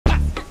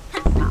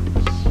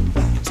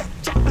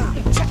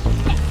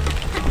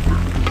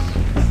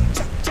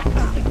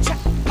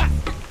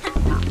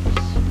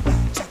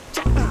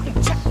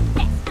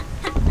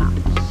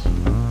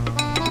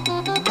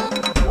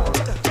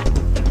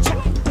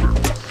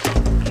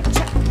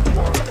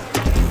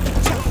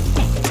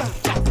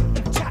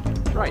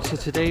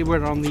today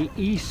we're on the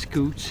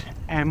Eskute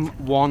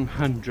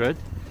M100.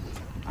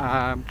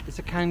 It's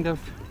a kind of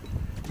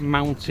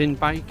mountain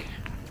bike,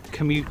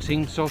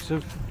 commuting sort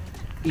of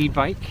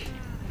e-bike,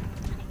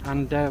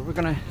 and we're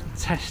going to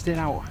test it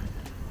out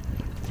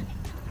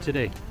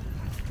today.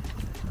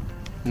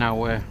 Now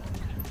we're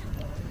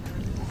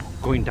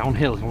going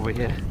downhill over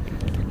here.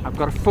 I've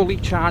got a fully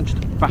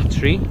charged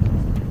battery,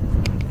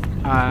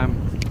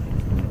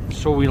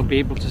 so we'll be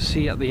able to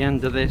see at the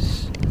end of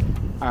this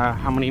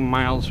how many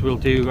miles we'll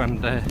do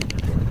and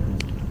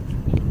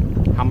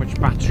how much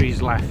battery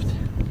is left.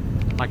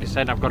 Like I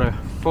said, I've got a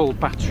full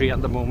battery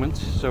at the moment,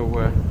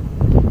 so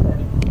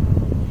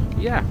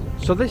yeah.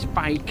 So this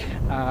bike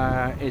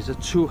is a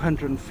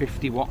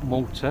 250 watt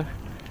motor,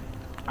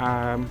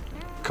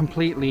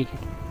 completely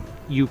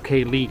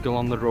UK legal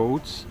on the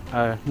roads,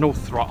 no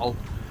throttle.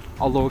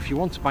 Although if you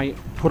want to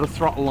put a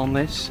throttle on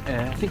this,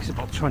 I think it's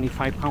about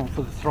 £25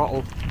 for the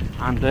throttle,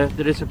 and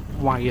there is a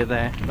wire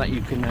there that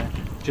you can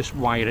just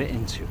wire it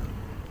into.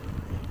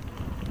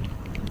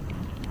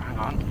 Hang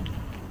on.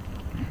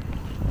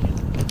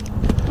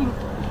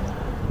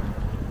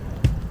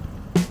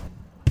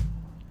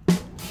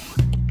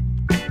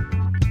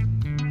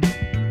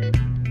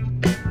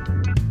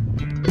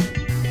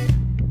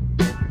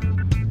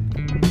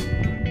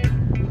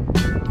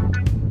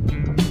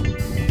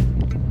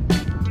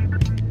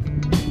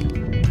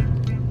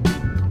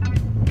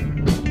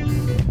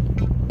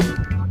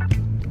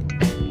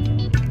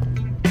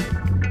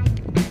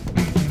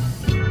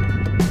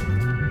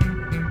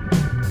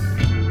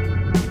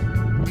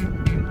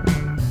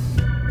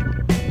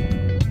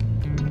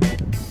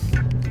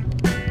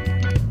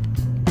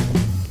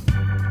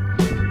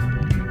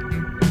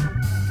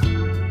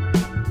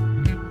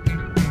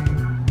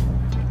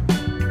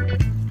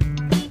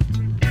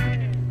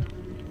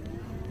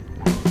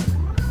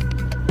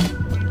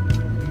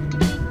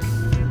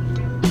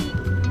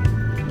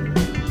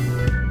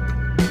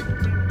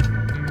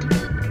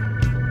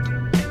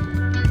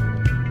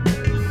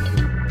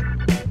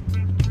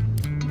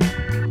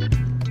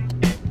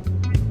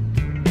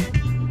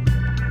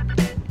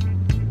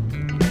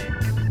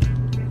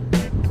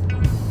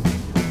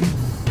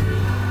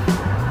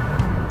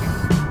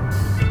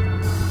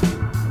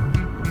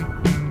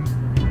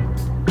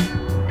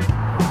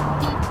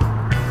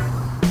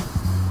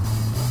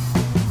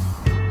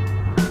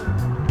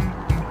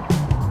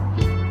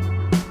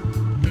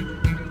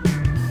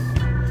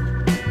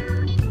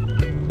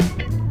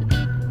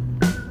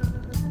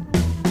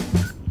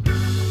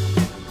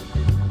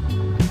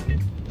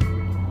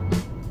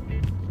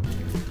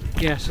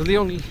 Yeah, so the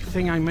only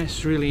thing I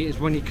miss really is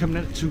when you come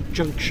into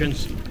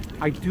junctions.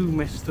 I do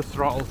miss the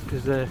throttle,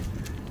 because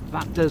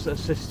that does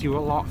assist you a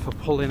lot for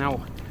pulling out.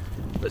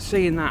 But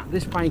saying that,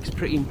 this bike's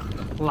pretty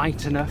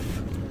light enough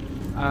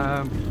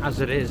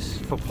as it is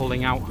for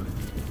pulling out.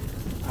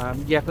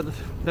 Yeah, but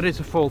there is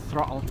a full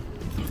throttle.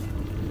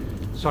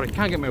 Sorry,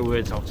 can't get my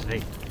words out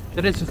today.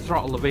 There is a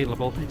throttle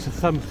available. It's a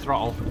thumb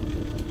throttle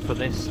for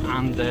this,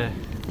 and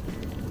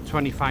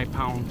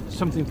 £25.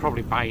 Something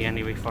probably buy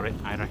anyway for it,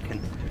 I reckon.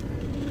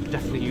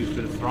 Definitely used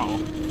with a throttle.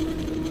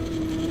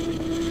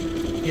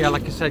 Yeah,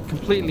 like I said,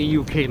 completely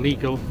UK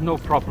legal, no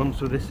problems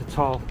with this at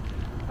all.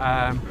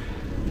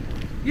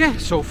 Yeah,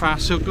 so far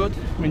so good.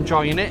 I'm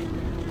enjoying it.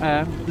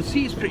 The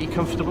seat is pretty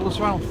comfortable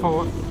as well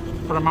for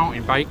a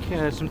mountain bike.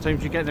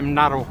 Sometimes you get them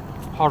narrow,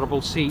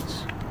 horrible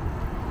seats,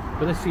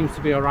 but this seems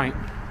to be all right.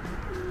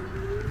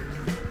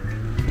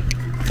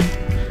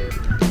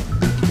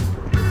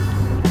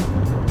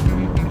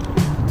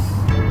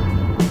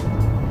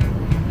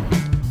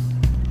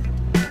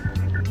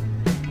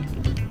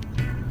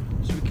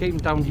 Came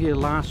down here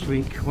last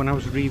week when I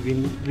was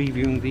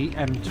reviewing the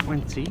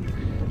M20,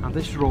 and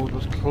this road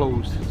was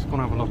closed. Let's go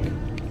and have a look.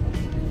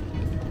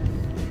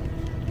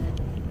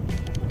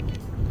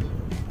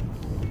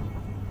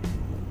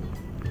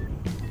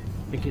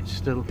 I think it's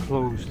still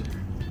closed.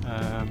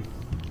 I'm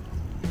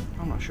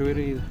not sure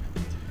either.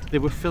 They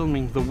were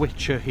filming The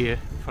Witcher here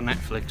for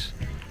Netflix.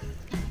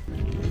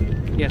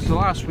 Yeah, so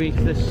last week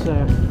this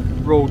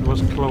road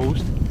was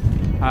closed.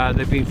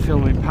 They've been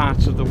filming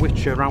parts of The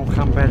Witcher around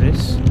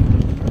Llanberis.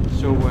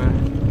 So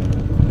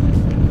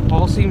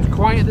all seems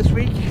quiet this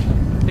week.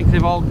 I think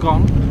they've all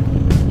gone.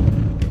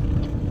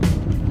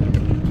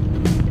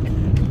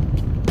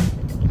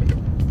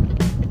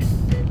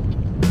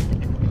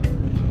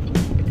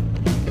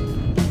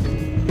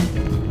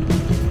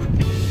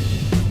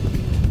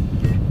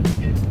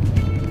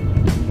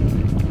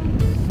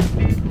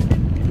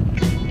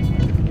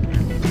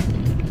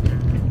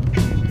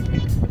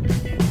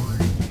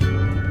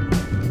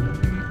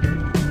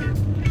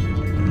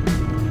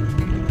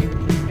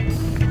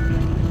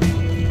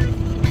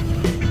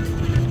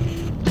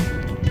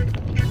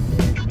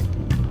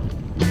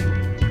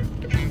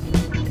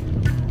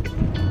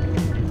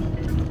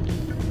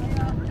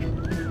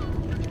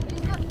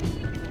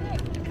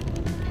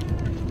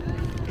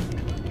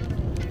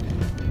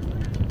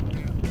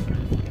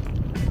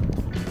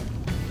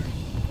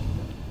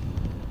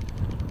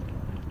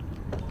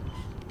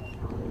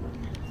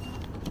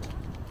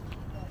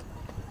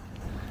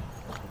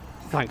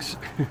 Thanks.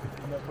 No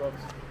problems.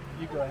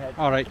 You go ahead.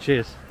 All right,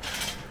 cheers.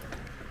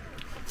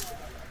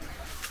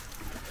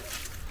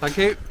 Thank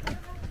you.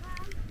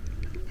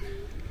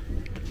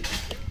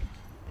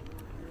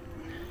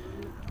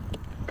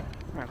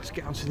 Right, let's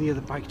get onto the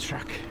other bike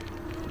track.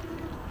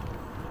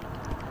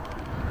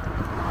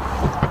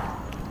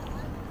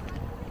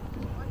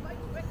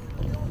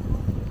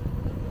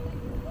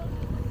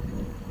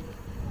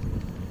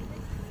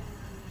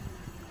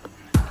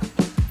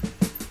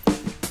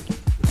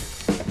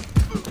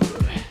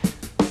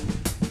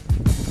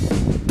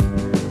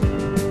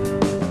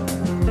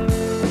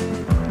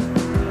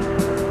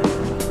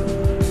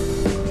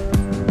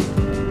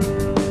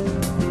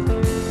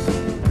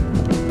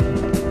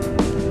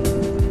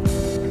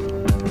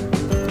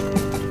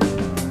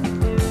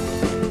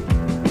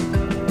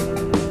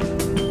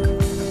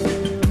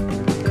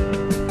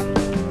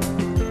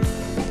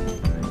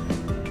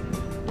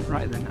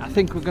 I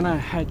think we're gonna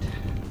head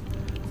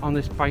on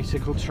this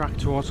bicycle track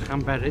towards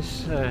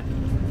Llanberis.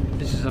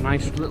 This is a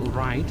nice little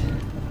ride,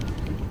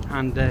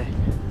 and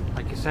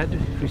like I said,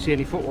 if we see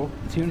any photo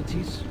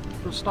opportunities,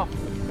 we'll stop.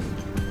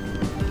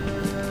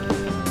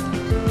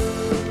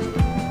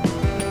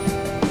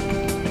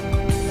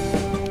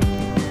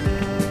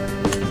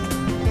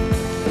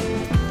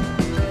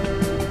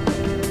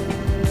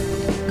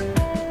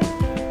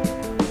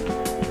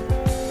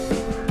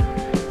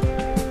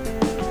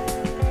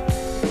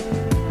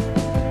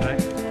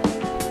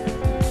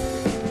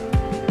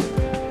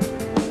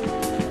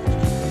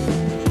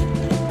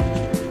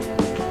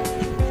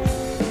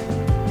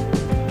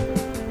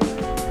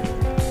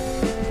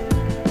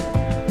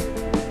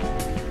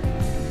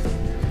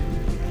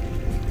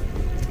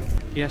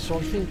 Yeah, so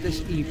I think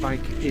this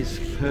e-bike is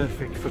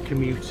perfect for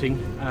commuting.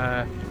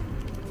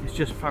 It's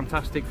just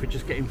fantastic for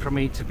just getting from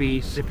A to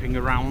B, zipping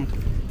around.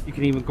 You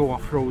can even go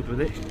off-road with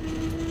it.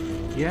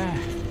 Yeah,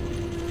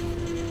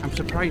 I'm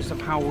surprised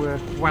at how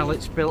well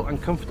it's built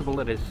and comfortable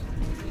it is.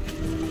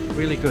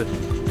 Really good.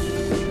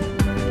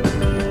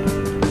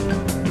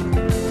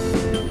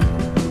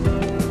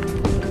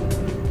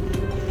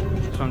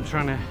 So I'm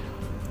trying to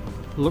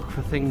look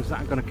for things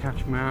that are going to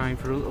catch my eye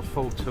for a little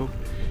photo.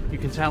 You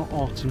can tell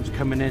autumn's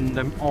coming in,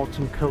 the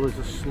autumn colours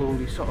are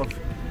slowly sort of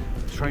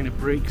trying to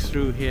break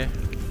through here.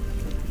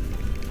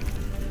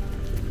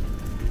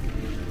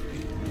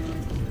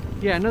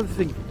 Yeah, another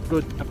thing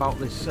good about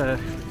this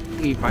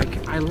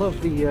e-bike, I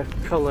love the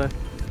colour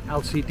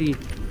LCD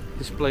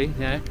display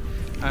there.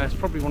 It's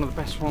probably one of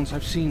the best ones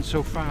I've seen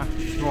so far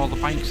through all the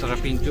bikes that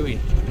I've been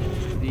doing.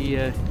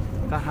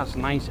 That has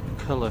nice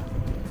colour.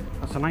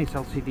 That's a nice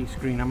LCD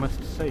screen, I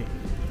must say.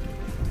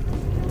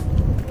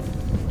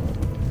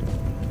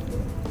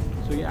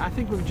 So yeah, I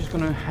think we're just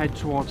going to head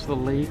towards the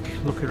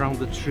lake, look around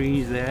the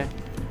trees there,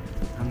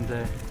 and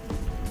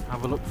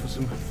have a look for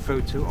some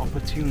photo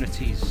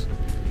opportunities.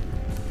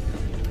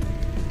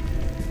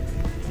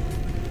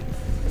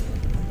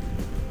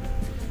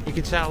 You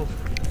can tell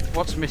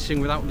what's missing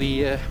without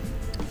the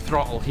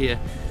throttle here.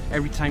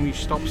 Every time you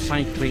stop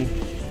cycling,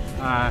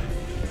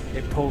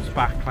 it pulls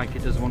back like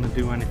it doesn't want to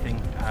do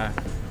anything.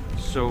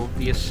 So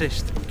the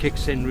assist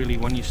kicks in really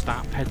when you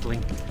start pedaling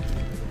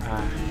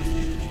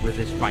with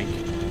this bike.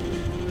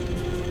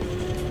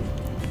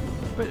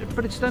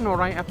 But it's done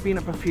alright. I've been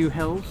up a few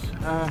hills.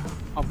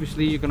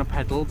 Obviously you're going to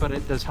pedal, but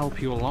it does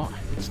help you a lot.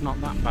 It's not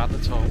that bad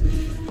at all.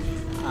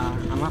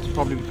 And that's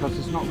probably because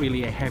it's not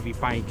really a heavy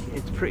bike.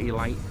 It's pretty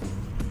light.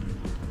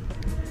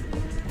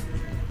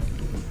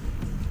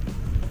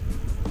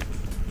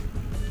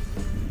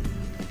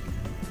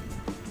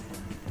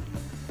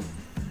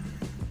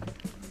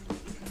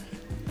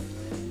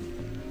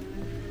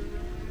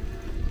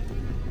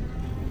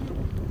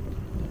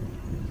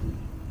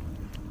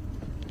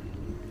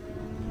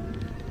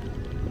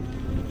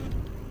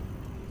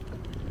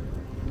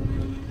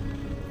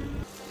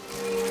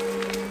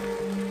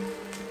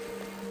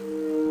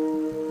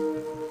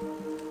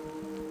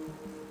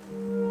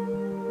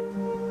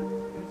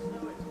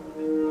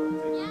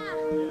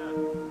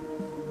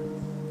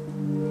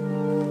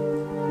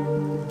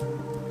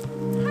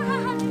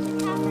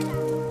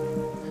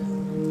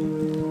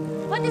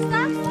 What is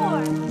that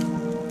for?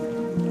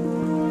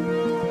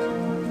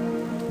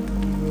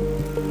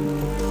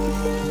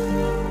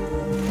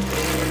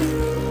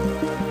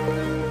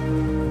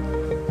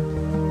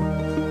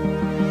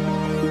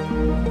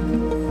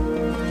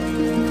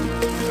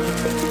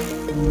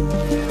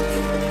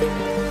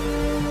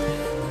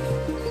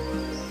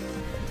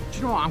 Do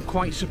you know what? I'm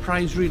quite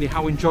surprised really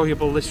how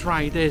enjoyable this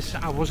ride is.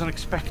 I wasn't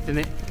expecting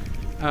it.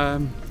 I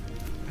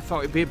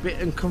thought it'd be a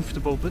bit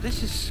uncomfortable, but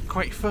this is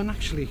quite fun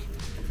actually.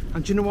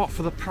 And do you know what,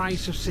 for the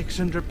price of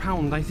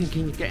 £600, I think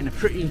you're getting a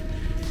pretty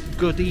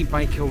good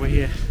e-bike over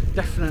here,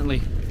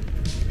 definitely.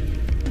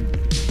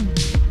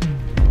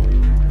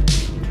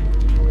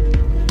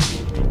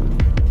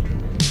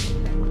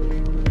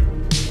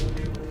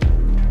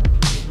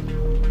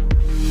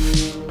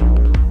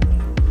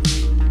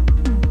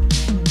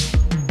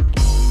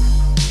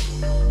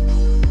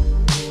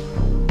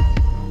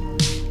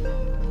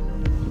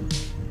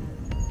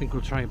 I think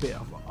we'll try a bit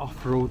of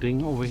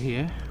off-roading over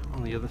here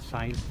on the other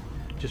side,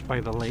 just by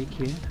the lake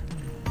here.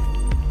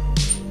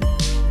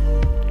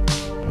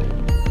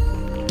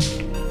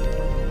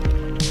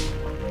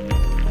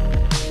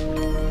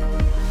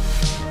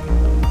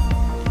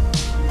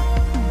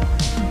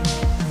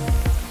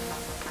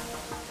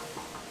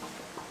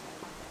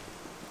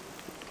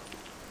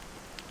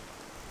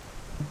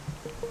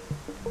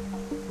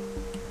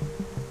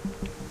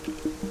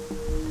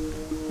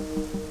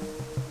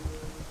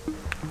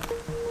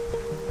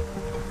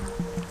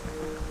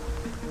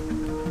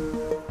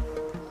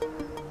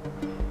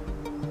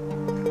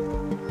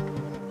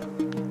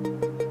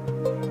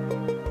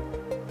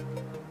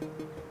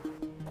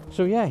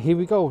 So yeah, here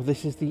we go.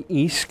 This is the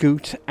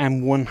Eskute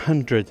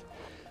M100. Do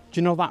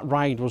you know, that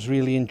ride was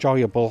really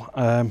enjoyable.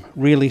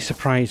 Really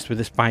surprised with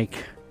this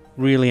bike,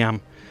 really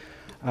am.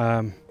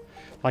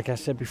 Like I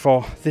said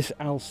before, this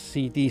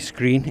LCD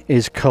screen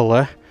is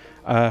colour.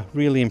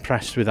 Really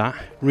impressed with that,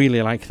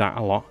 really like that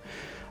a lot.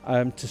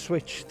 To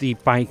switch the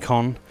bike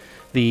on,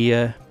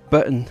 the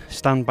button,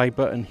 standby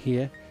button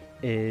here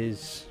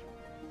is,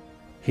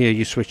 here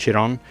you switch it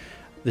on.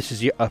 This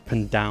is your up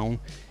and down.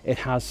 It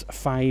has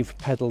 5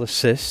 pedal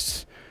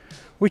assists,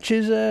 which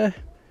is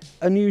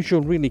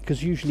unusual really,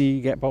 because usually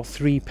you get about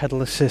 3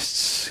 pedal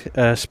assists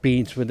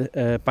speeds with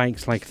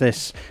bikes like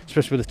this,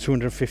 especially with a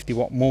 250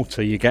 watt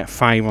motor. You get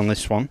 5 on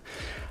this one.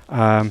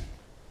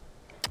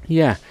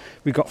 Yeah,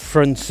 we've got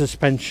front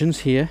suspensions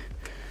here.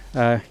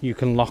 You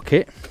can lock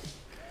it,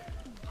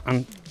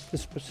 and the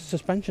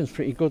suspension's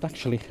pretty good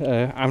actually.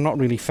 I've not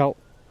really felt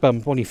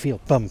bump. Well, you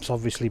feel bumps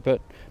obviously,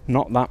 but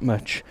not that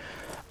much.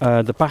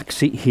 The back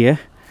seat here,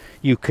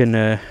 you can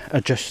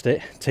adjust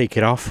it, take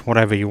it off,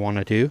 whatever you want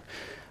to do.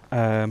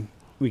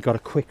 We got a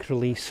quick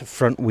release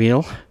front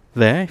wheel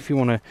there if you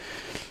want to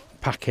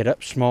pack it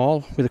up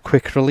small with a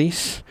quick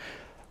release.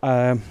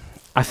 I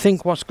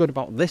think what's good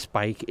about this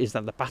bike is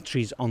that the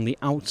battery's on the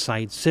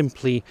outside.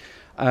 Simply,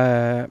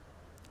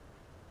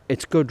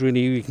 it's good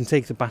really. You can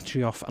take the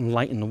battery off and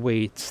lighten the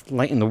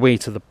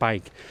weight of the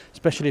bike,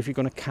 especially if you're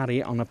going to carry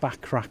it on a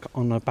back rack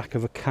on the back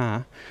of a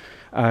car.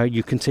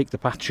 You can take the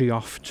battery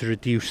off to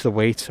reduce the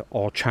weight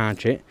or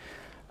charge it.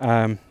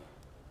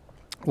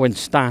 When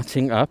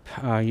starting up,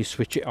 you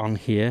switch it on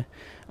here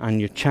and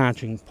your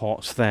charging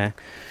ports there.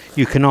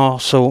 You can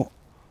also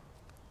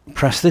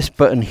press this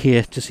button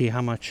here to see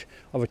how much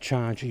of a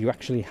charge you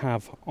actually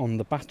have on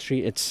the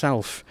battery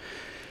itself.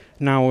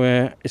 Now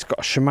it's got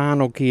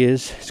Shimano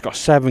gears, it's got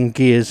 7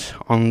 gears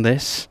on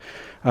this.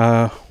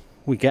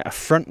 We get a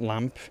front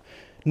lamp,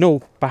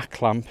 no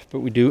back lamp,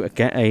 but we do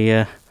get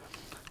a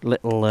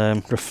little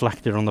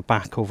reflector on the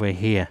back over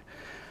here.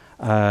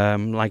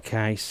 Like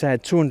I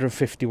said,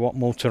 250 watt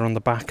motor on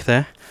the back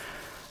there.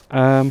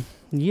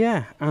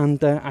 Yeah,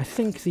 and I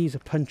think these are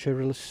puncture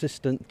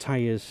resistant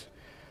tyres,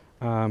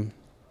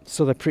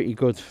 so they're pretty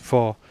good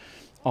for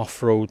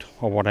off-road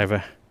or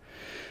whatever.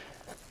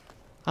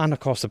 And of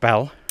course the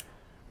bell,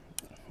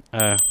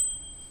 that's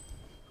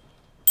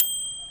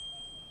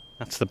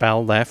the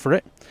bell there for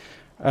it.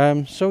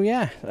 So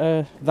yeah,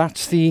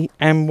 that's the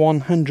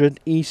M100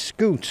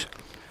 Eskute.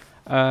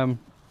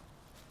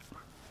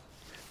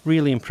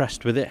 Really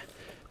impressed with it.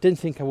 Didn't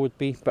think I would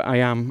be, but I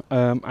am.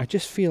 I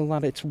just feel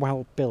that it's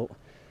well built,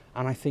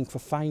 and I think for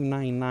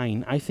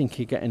 $599, I think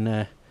you're getting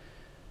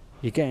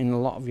a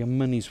lot of your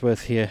money's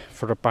worth here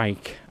for a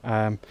bike.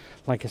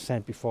 Like I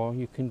said before,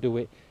 you can do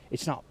it.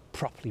 It's not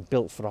properly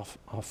built for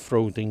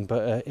off-roading,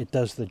 but it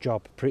does the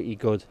job pretty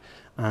good.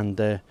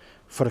 And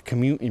for a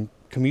commuting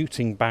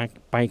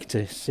bike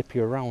to zip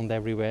you around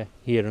everywhere,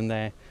 here and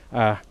there,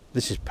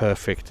 this is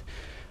perfect.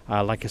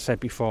 Like I said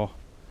before,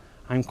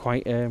 I'm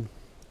quite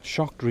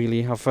shocked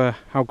really of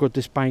how good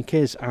this bike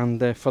is,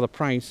 and for the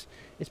price,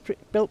 it's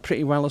built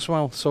pretty well as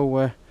well.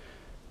 So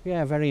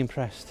yeah, very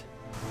impressed.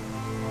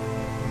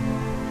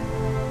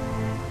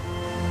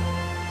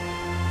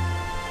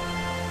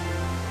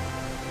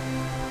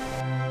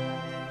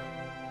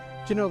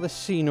 Do you know, this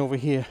scene over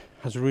here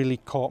has really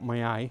caught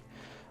my eye.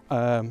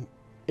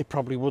 It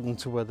probably wouldn't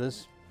to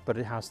others, but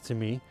it has to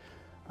me.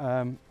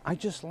 I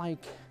just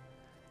like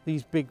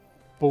these big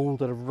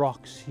boulder of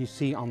rocks you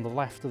see on the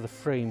left of the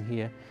frame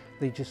here.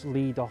 They just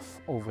lead off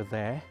over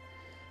there.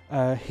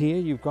 Here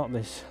you've got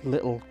this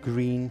little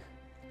green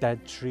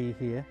dead tree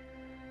here,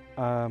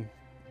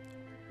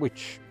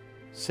 which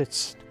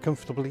sits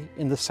comfortably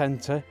in the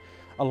center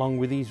along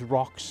with these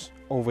rocks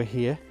over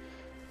here,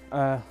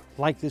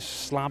 like this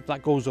slab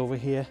that goes over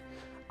here,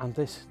 and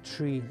this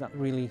tree, that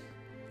really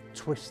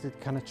twisted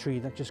kind of tree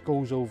that just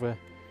goes over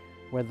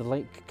where the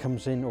lake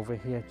comes in over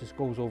here, just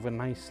goes over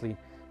nicely,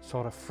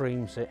 sort of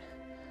frames it.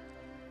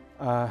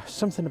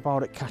 Something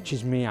about it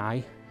catches my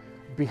eye.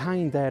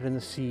 Behind there in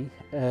the scene,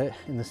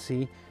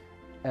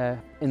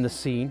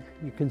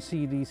 you can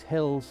see these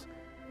hills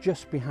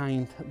just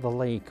behind the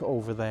lake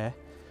over there.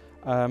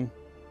 I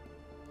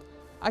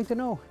don't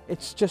know,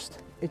 it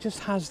just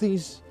has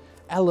these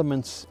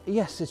elements.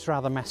 Yes, it's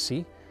rather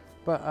messy,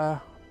 but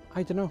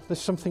I don't know,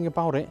 there's something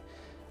about it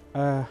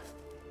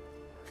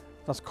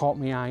that's caught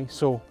my eye.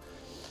 So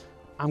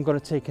I'm going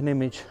to take an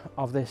image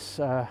of this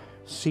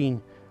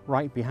scene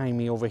right behind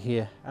me over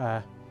here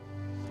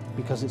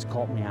because it's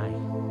caught my eye.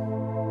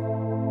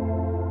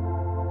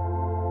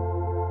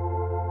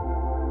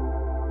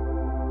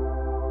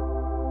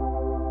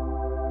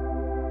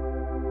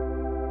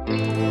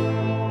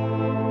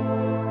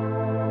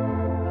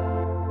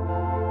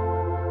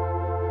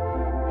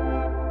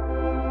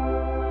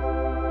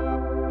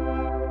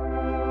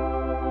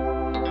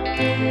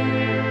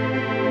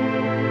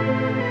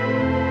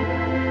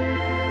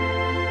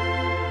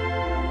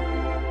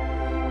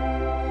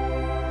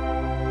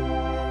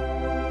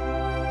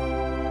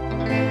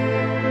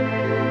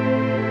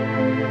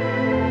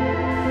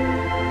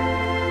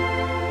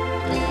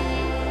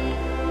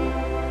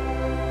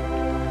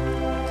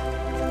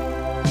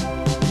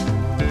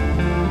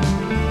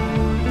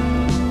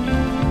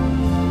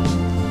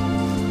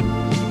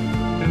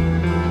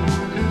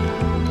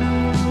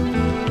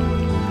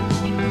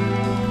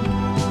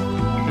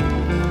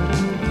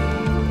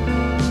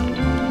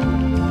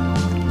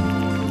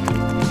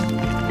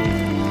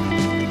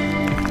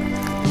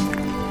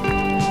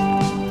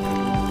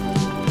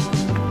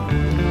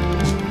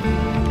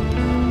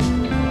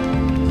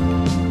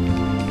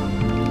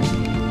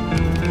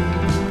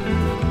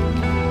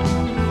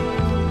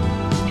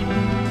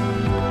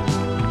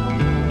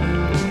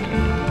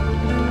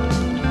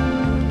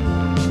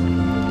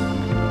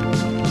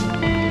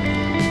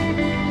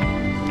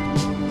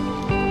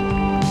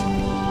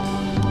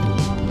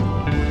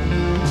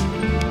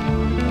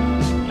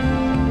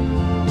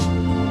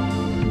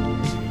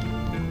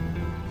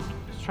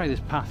 Try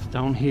this path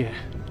down here.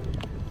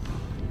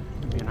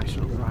 Maybe a nice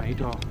little ride.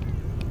 Or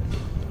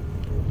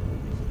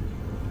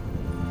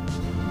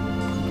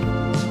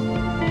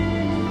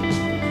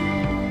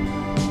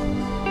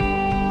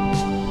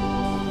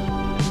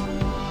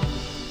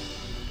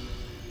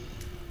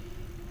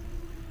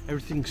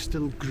everything's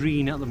still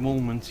green at the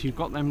moment. You've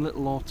got them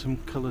little autumn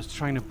colours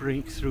trying to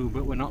break through,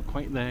 but we're not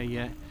quite there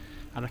yet.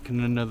 I reckon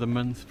another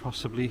month,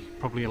 probably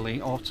a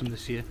late autumn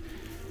this year.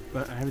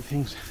 But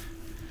everything's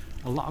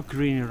a lot of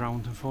green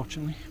around,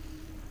 unfortunately.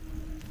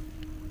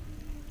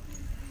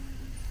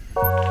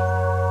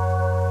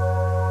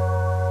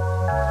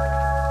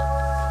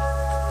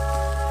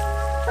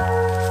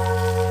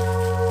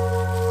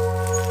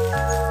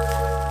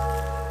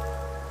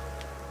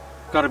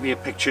 Gotta be a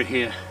picture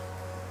here.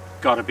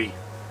 Gotta be.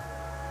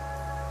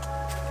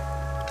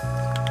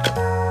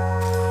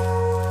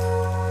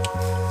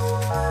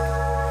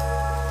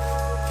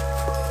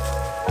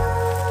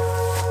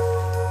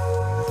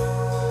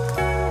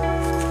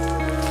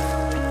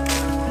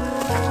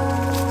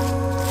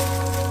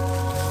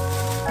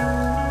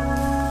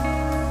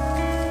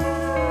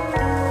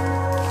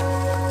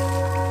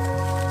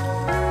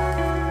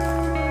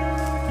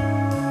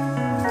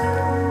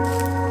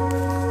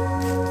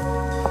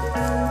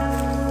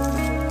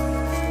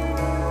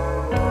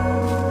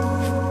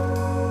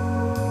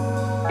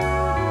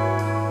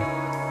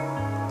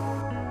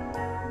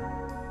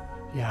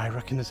 Yeah, I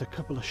reckon there's a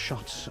couple of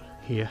shots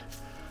here.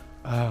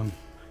 I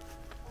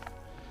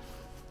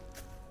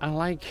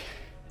like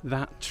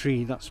that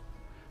tree that's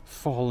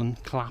fallen,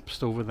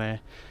 collapsed over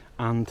there,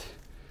 and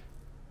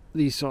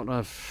these sort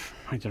of,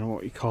 I don't know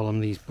what you call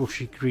them, these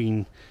bushy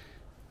green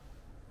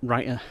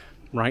right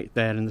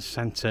there in the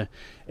centre.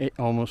 It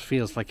almost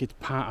feels like it's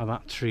part of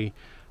that tree.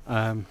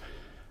 I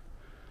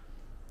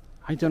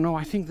don't know,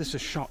 I think there's a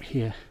shot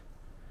here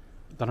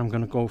that I'm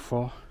going to go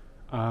for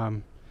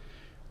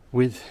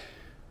with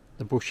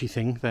the bushy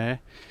thing there,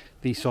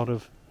 these sort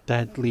of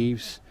dead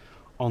leaves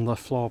on the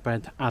floor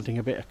bed adding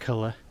a bit of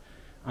colour,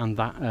 and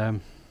that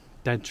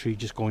dead tree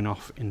just going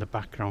off in the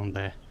background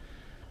there.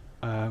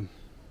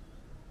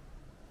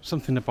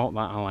 Something about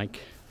that I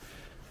like,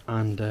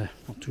 and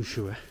not too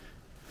sure.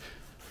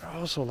 I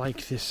also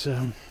like this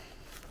I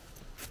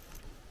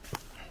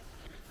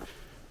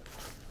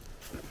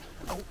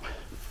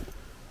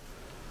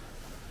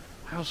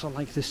also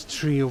like this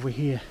tree over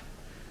here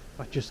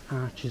that just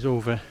arches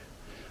over.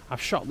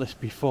 I've shot this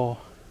before.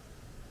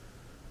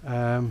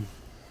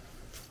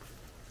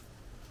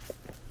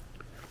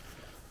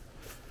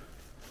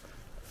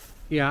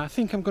 Yeah, I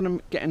think I'm going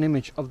to get an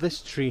image of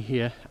this tree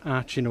here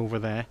arching over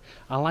there.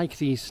 I like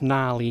these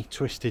gnarly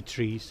twisted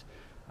trees.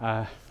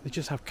 They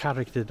just have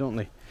character, don't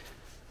they?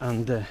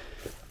 And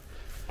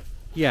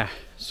yeah,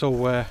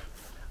 so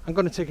I'm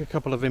going to take a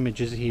couple of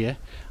images here,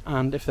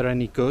 and if they're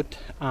any good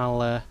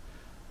I'll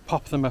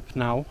pop them up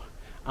now,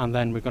 and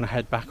then we're going to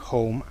head back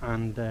home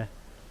and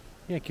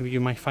yeah, give you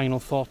my final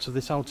thoughts of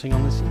this outing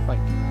on this e-bike.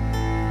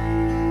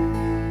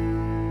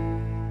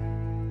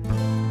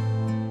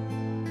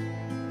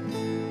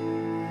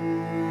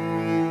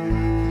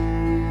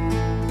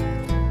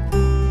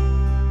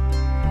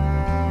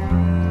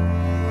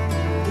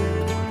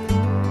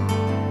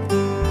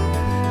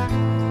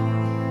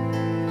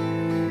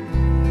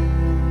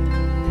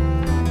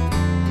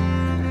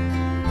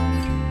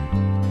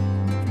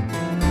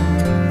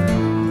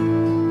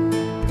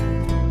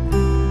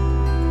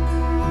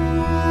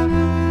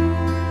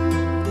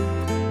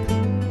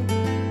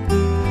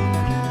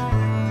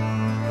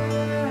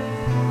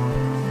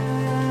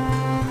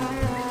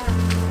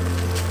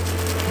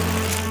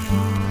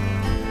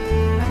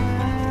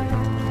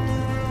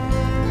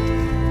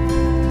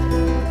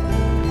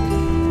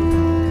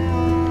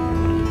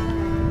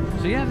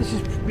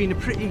 been a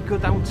pretty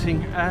good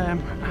outing.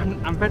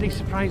 I'm very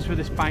surprised with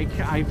this bike.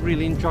 I've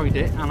really enjoyed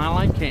it and I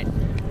like it.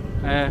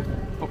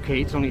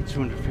 Okay, it's only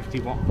 250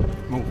 watt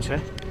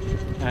motor,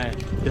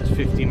 does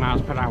 50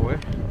 miles per hour,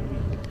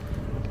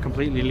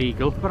 completely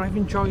legal, but I've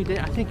enjoyed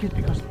it. I think it's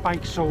because the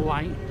bike's so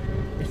light,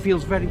 it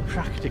feels very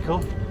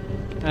practical.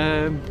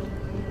 I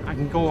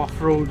can go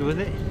off-road with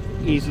it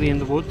easily in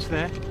the woods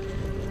there.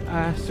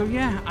 So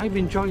yeah, I've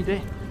enjoyed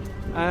it.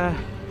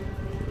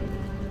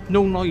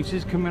 No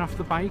noises coming off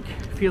the bike,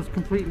 feels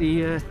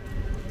completely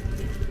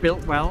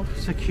built well,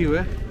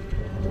 secure.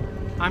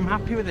 I'm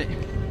happy with it,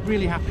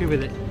 really happy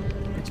with it.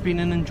 It's been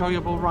an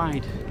enjoyable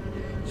ride.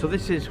 So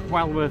this is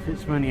well worth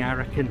its money, I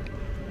reckon.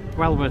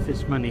 Well worth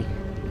its money.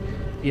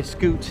 The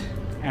Eskute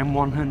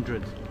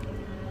M100.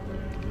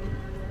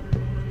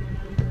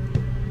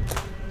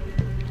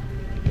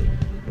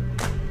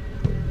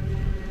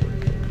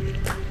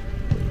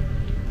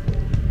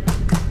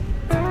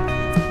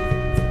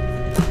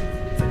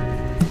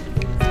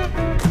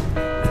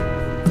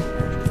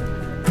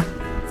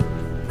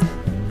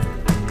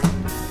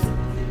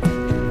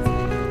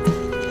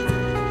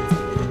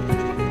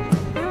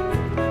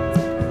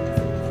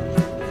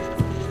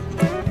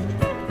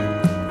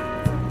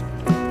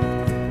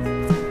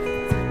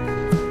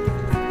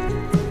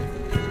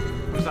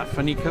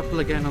 Funny couple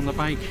again on the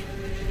bike.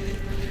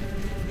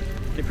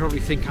 They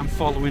probably think I'm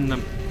following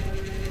them.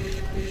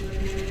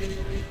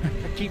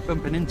 I keep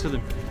bumping into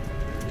them.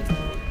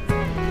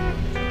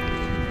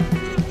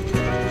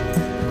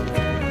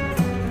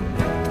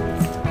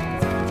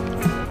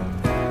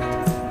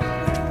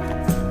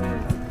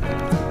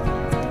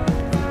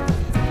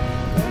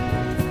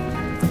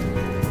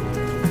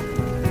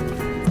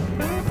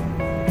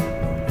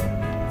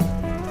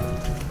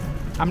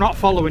 I'm not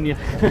following you.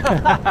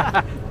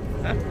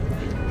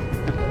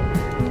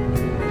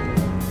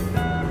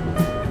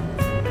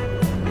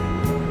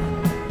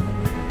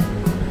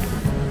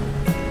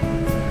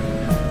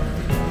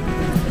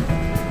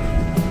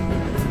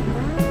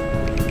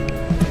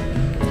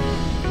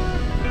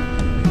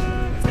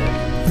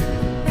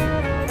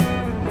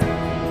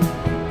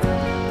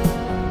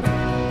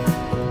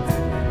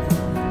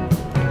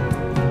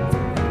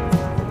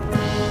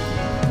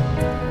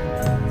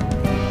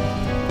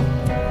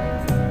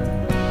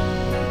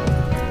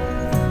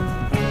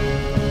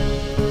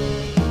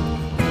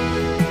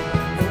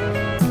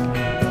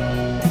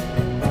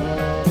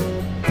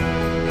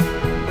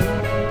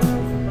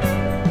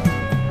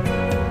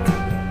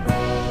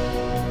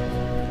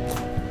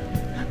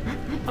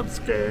 I'm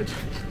scared.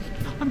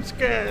 I'm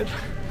scared.